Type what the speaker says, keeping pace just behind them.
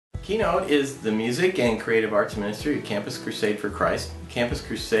Keynote is the music and creative arts ministry of Campus Crusade for Christ. Campus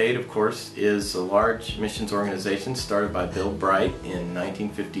Crusade, of course, is a large missions organization started by Bill Bright in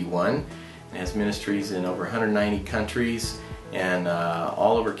 1951. It has ministries in over 190 countries and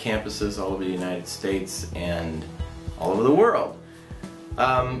all over campuses all over the United States and all over the world.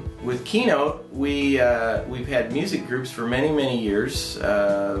 With Keynote, we've had music groups for many, many years.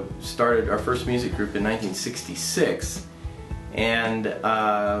 Started our first music group in 1966. And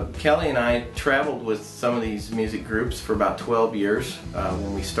Kelly and I traveled with some of these music groups for about 12 years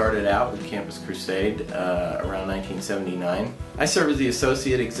when we started out with Campus Crusade around 1979. I serve as the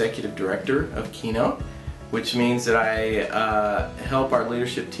Associate Executive Director of Keynote, which means that I help our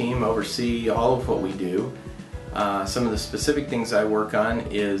leadership team oversee all of what we do. Some of the specific things I work on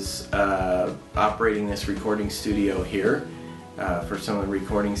is operating this recording studio here for some of the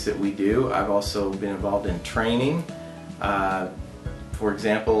recordings that we do. I've also been involved in training. For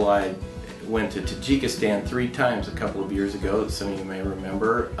example, I went to Tajikistan 3 times a couple of years ago, that some of you may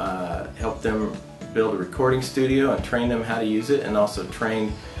remember. Helped them build a recording studio and train them how to use it, and also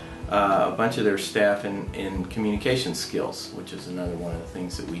trained a bunch of their staff in communication skills, which is another one of the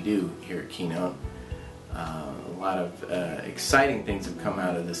things that we do here at Keynote. A lot of exciting things have come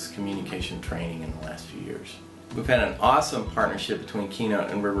out of this communication training in the last few years. We've had an awesome partnership between Keynote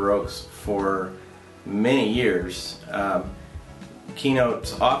and River Oaks for many years.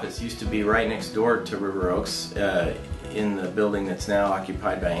 Keynote's office used to be right next door to River Oaks in the building that's now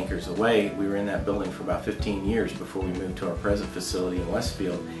occupied by Anchors Away. We were in that building for about 15 years before we moved to our present facility in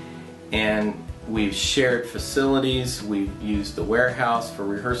Westfield. And we've shared facilities. We've used the warehouse for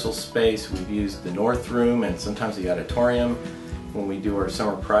rehearsal space. We've used the North Room and sometimes the auditorium when we do our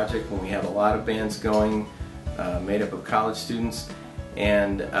summer project, when we have a lot of bands going made up of college students.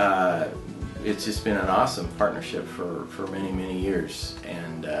 And it's just been an awesome partnership for many, many years,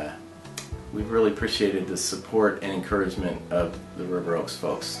 and we've really appreciated the support and encouragement of the River Oaks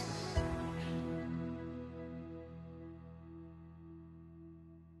folks.